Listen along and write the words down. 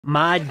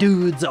My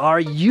dudes, are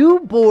you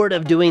bored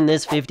of doing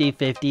this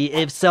 50-50?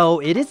 If so,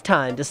 it is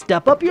time to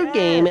step up your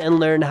game and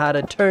learn how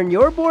to turn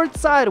your board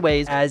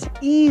sideways as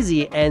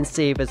easy and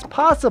safe as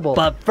possible.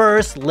 But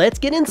first, let's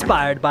get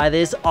inspired by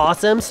this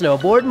awesome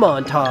snowboard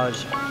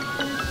montage.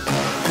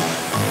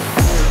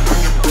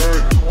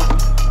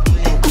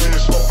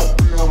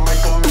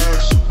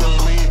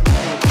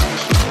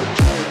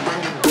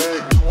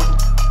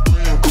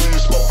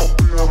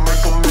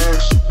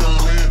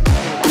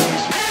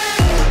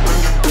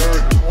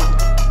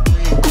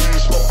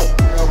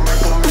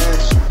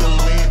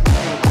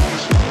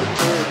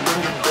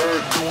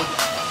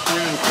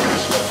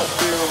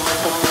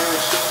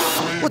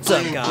 What's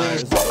up,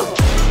 guys?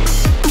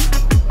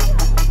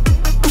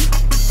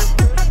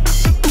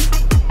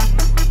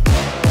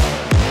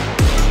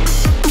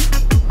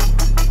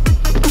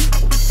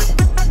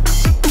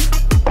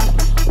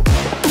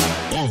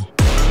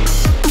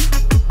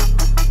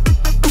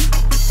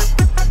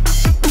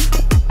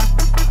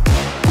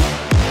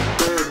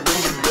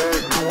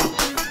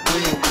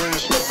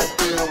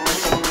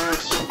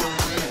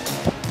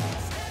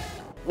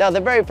 Now, the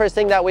very first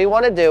thing that we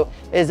want to do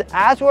is,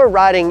 as we're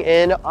riding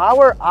in,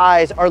 our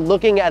eyes are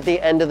looking at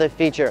the end of the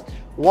feature.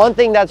 One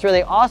thing that's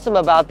really awesome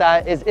about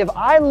that is if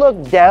I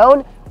look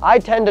down, I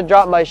tend to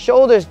drop my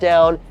shoulders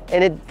down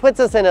and it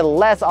puts us in a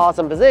less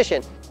awesome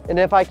position. And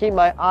if I keep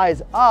my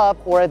eyes up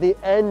or at the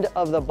end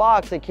of the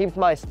box, it keeps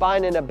my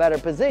spine in a better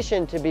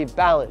position to be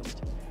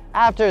balanced.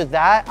 After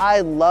that,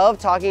 I love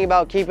talking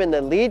about keeping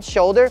the lead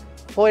shoulder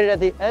pointed at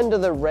the end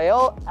of the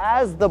rail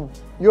as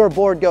your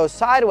board goes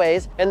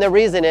sideways, and the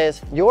reason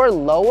is your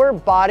lower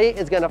body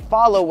is going to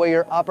follow where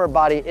your upper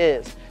body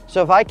is.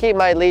 So if I keep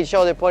my lead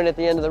shoulder pointed at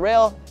the end of the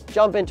rail,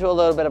 jump into a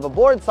little bit of a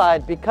board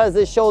slide, because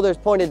this shoulder is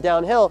pointed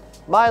downhill,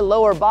 my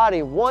lower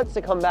body wants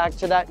to come back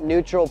to that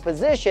neutral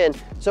position.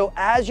 So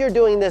as you're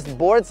doing this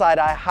board slide,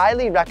 I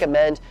highly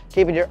recommend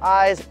keeping your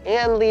eyes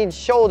and lead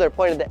shoulder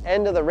pointed at the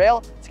end of the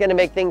rail. It's going to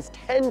make things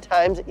 10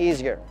 times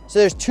easier. So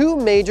there's two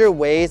major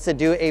ways to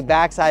do a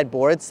backside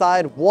board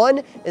slide. One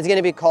is going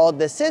to be called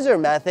the scissor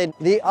method.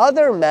 The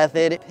other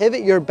method,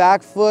 pivot your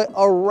back foot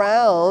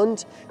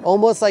around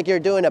almost like you're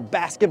doing a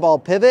basketball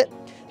pivot.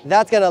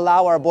 That's going to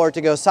allow our board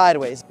to go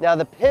sideways. Now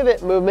the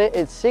pivot movement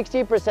is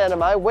 60% of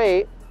my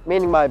weight,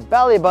 meaning my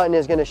belly button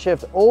is going to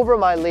shift over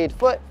my lead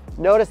foot.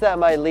 Notice that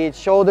my lead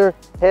shoulder,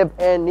 hip,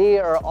 and knee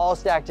are all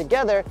stacked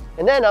together.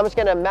 And then I'm just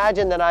going to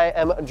imagine that I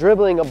am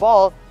dribbling a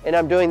ball and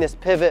I'm doing this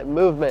pivot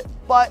movement.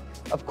 But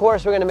of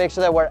course, we're going to make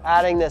sure that we're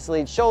adding this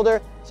lead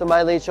shoulder. So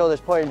my lead shoulder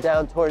is pointing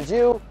down towards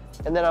you,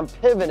 and then I'm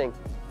pivoting.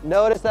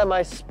 Notice that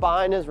my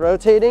spine is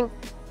rotating,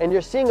 and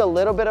you're seeing a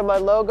little bit of my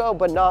logo,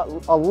 but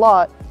not a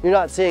lot. You're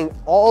not seeing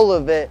all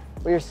of it,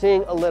 but you're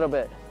seeing a little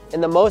bit.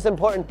 And the most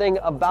important thing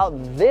about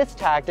this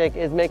tactic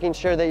is making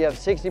sure that you have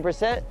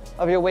 60%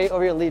 of your weight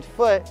over your lead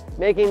foot,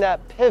 making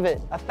that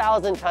pivot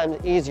 1,000 times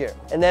easier.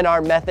 And then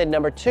our method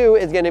number 2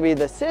 is going to be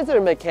the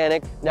scissor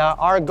mechanic. Now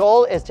our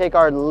goal is take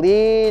our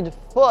lead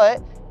foot,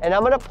 and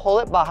I'm going to pull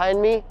it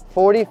behind me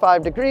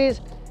 45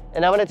 degrees,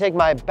 and I'm going to take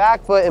my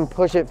back foot and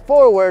push it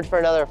forward for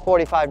another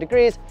 45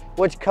 degrees,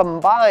 which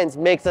combines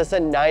makes us a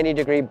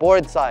 90-degree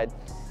board slide.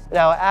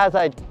 Now, as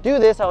I do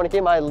this, I want to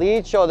keep my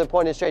lead shoulder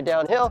pointed straight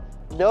downhill.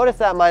 Notice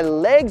that my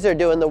legs are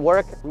doing the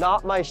work,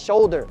 not my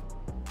shoulder.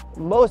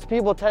 Most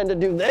people tend to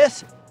do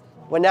this.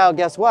 Well, now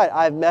guess what?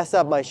 I've messed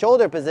up my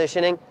shoulder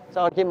positioning. So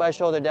I want to keep my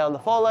shoulder down the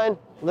fall line,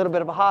 a little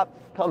bit of a hop,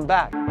 come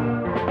back.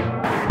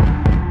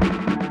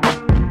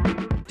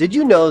 Did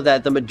you know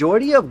that the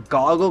majority of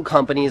goggle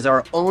companies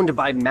are owned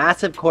by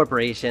massive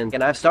corporations?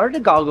 And I've started a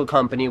goggle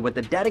company with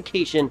the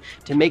dedication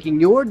to making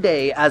your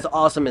day as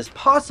awesome as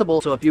possible.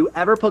 So if you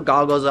ever put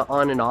goggles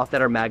on and off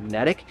that are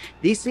magnetic,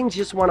 these things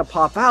just want to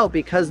pop out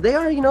because they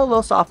are, a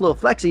little soft, a little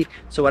flexy.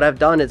 So what I've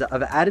done is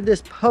I've added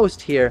this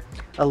post here,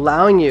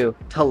 allowing you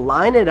to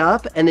line it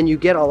up, and then you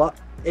get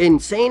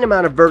insane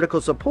amount of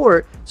vertical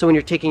support. So when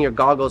you're taking your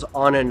goggles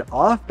on and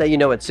off, that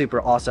it's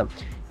super awesome.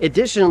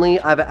 Additionally,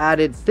 I've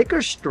added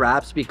thicker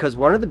straps because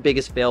one of the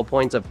biggest fail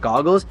points of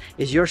goggles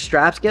is your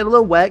straps get a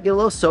little wet, get a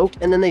little soaked,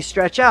 and then they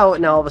stretch out.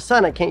 And now all of a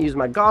sudden I can't use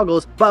my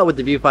goggles. But with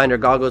the viewfinder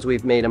goggles,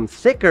 we've made them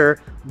thicker,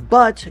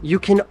 but you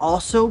can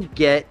also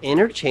get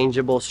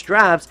interchangeable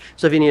straps.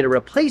 So if you need to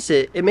replace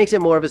it, it makes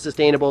it more of a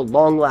sustainable,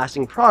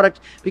 long-lasting product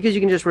because you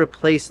can just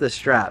replace the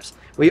straps.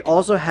 We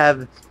also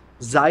have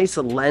Zeiss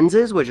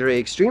lenses, which are an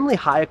extremely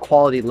high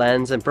quality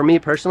lens, and for me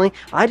personally,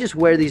 I just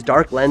wear these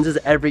dark lenses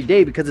every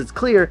day because it's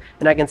clear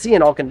and I can see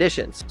in all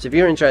conditions. So if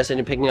you're interested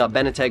in picking up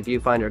BENETEK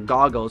viewfinder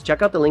goggles,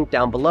 check out the link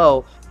down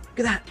below. Look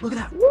at that, look at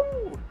that,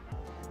 woo!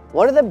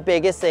 One of the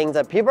biggest things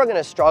that people are going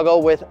to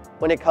struggle with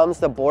when it comes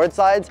to board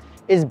slides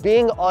is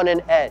being on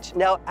an edge.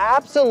 Now,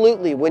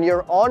 absolutely, when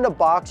you're on a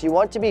box, you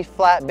want to be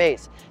flat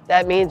base.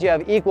 That means you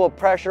have equal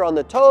pressure on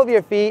the toe of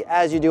your feet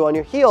as you do on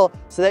your heel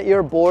so that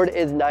your board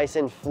is nice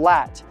and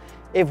flat.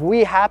 If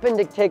we happen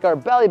to take our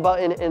belly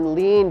button and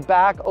lean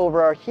back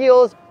over our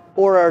heels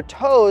or our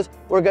toes,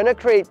 we're gonna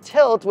create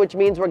tilt, which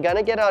means we're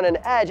gonna get on an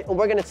edge and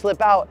we're gonna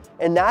slip out.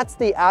 And that's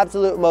the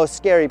absolute most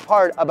scary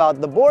part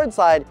about the board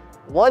slide,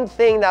 One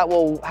thing that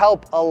will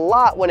help a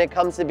lot when it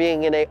comes to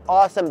being in an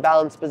awesome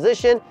balanced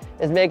position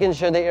is making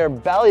sure that your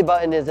belly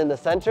button is in the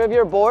center of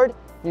your board.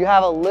 You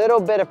have a little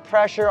bit of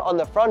pressure on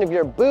the front of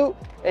your boot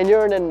and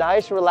you're in a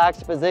nice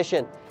relaxed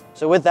position.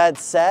 So with that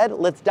said,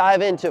 let's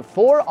dive into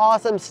 4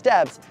 awesome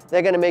steps that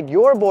are gonna make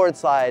your board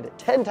slide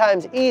 10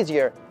 times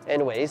easier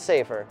and way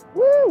safer.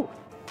 Woo!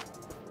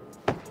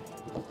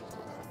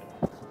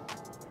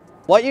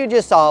 What you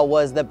just saw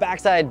was the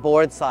backside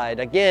board slide.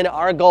 Again,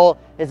 our goal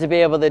is to be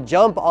able to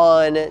jump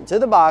on to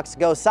the box,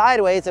 go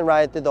sideways and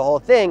ride through the whole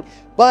thing.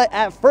 But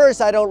at first,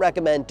 I don't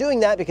recommend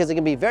doing that because it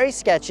can be very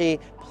sketchy.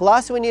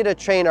 Plus, we need to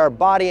train our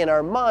body and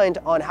our mind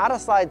on how to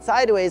slide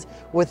sideways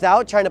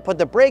without trying to put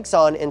the brakes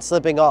on and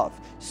slipping off.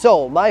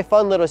 So my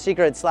fun little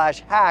secret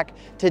 / hack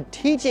to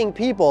teaching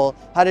people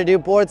how to do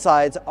board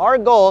slides, our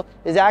goal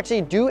is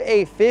actually do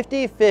a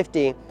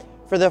 50-50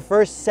 for the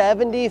first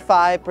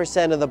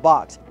 75% of the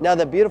box. Now,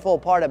 the beautiful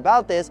part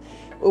about this,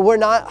 we're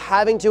not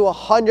having to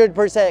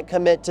 100%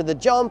 commit to the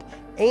jump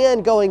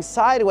and going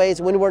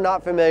sideways when we're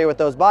not familiar with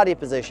those body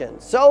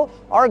positions. So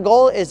our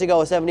goal is to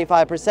go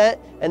 75%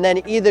 and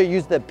then either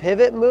use the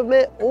pivot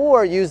movement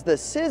or use the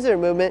scissor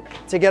movement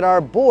to get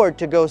our board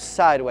to go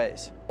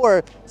sideways,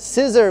 or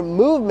scissor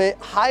movement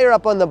higher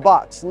up on the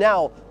box.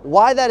 Now,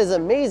 why that is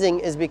amazing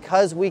is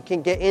because we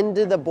can get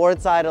into the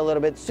board side a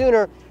little bit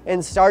sooner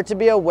and start to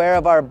be aware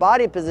of our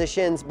body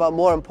positions, but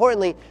more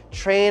importantly,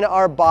 train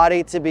our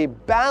body to be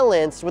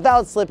balanced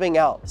without slipping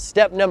out.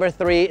 Step number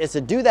 3 is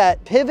to do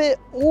that pivot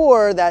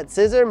or that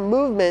scissor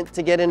movement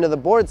to get into the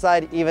board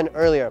side even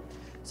earlier.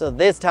 So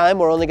this time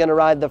we're only gonna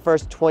ride the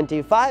first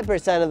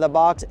 25% of the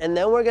box, and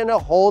then we're gonna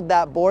hold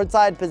that board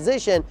side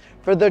position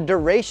for the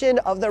duration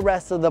of the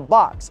rest of the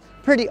box.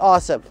 Pretty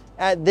awesome.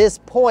 At this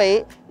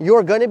point,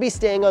 you're gonna be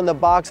staying on the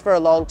box for a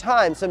long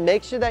time, so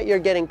make sure that you're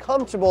getting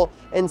comfortable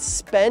and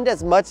spend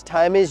as much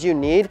time as you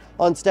need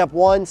on step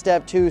 1,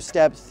 step 2,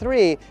 step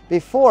 3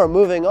 before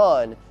moving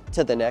on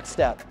to the next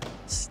step.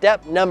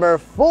 Step number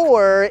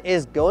 4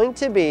 is going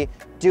to be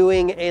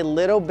doing a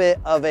little bit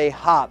of a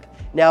hop.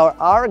 Now,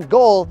 our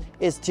goal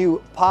is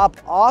to pop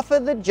off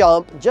of the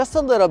jump just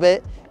a little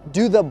bit,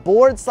 do the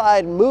board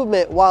slide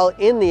movement while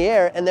in the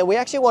air, and then we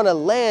actually want to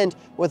land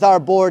with our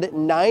board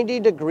 90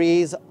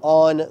 degrees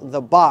on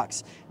the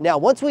box. Now,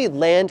 once we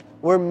land,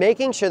 we're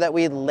making sure that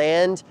we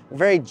land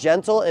very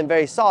gentle and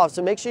very soft,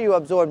 so make sure you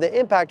absorb the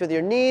impact with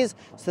your knees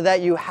so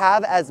that you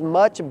have as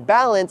much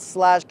balance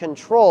 /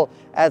 control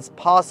as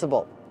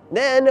possible.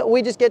 Then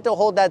we just get to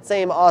hold that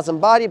same awesome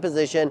body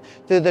position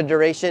through the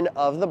duration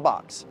of the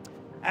box.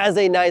 As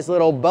a nice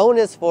little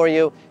bonus for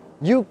you,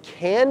 you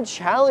can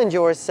challenge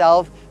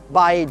yourself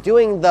by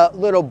doing the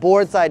little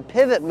board side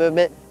pivot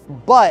movement,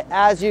 but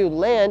as you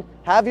land,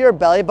 have your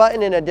belly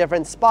button in a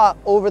different spot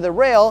over the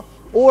rail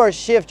or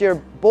shift your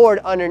board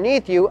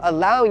underneath you,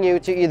 allowing you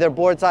to either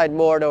board side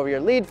more over your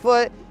lead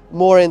foot,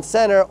 more in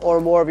center,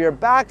 or more of your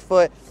back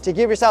foot to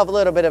give yourself a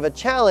little bit of a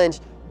challenge.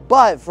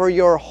 But for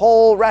your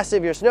whole rest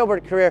of your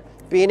snowboard career,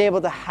 being able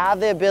to have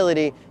the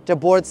ability to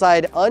board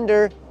slide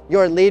under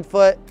your lead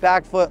foot,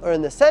 back foot, or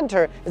in the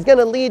center is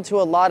gonna lead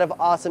to a lot of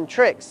awesome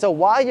tricks. So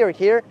while you're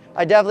here,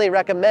 I definitely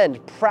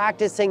recommend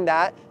practicing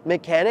that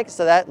mechanic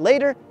so that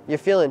later you're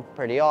feeling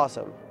pretty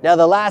awesome. Now,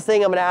 the last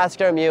thing I'm gonna ask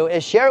from you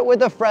is share it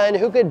with a friend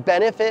who could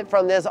benefit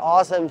from this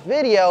awesome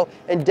video,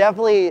 and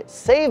definitely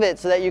save it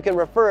so that you can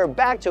refer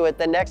back to it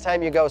the next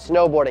time you go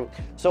snowboarding.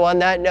 So on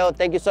that note,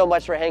 thank you so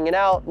much for hanging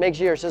out. Make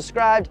sure you're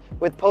subscribed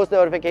with post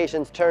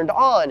notifications turned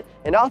on,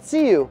 and I'll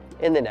see you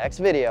in the next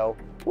video.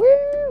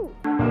 Woo!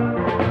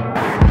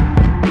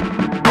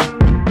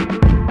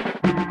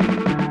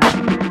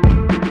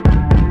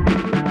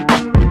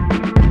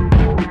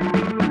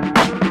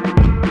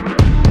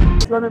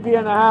 Going to be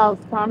in the house,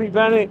 Tommie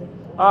Bennett.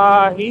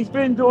 He's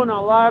been doing a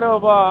lot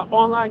of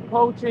online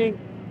coaching,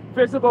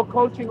 physical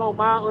coaching on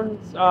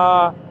mountains.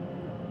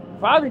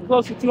 Probably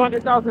close to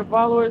 200,000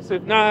 followers,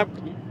 if not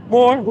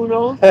more, who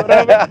knows,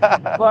 whatever.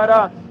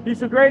 But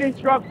he's a great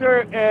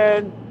instructor,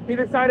 and he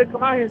decided to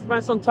come out here and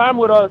spend some time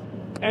with us.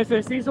 And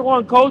since he's the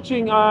one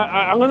coaching,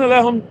 I'm going to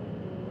let him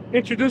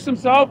introduce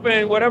himself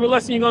and whatever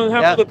lesson you're going to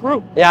have for the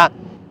crew. Yeah.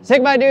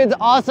 Sigma dudes,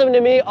 awesome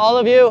to meet all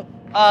of you.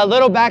 A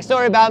little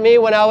backstory about me.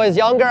 When I was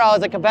younger, I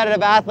was a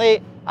competitive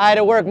athlete. I had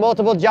to work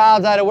multiple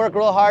jobs. I had to work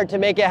real hard to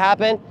make it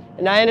happen.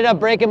 And I ended up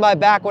breaking my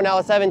back when I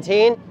was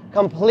 17,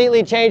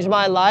 completely changed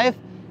my life.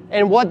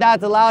 And what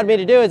that's allowed me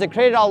to do is it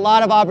created a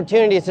lot of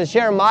opportunities to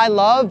share my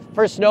love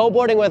for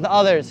snowboarding with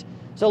others.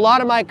 So a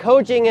lot of my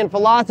coaching and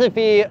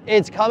philosophy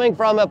is coming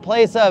from a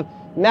place of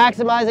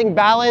maximizing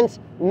balance,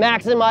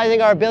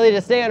 maximizing our ability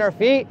to stay on our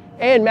feet,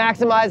 and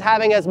maximize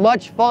having as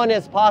much fun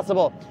as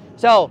possible.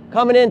 So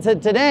coming into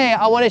today,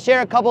 I want to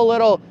share a couple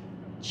little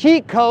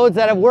cheat codes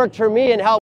that have worked for me and helped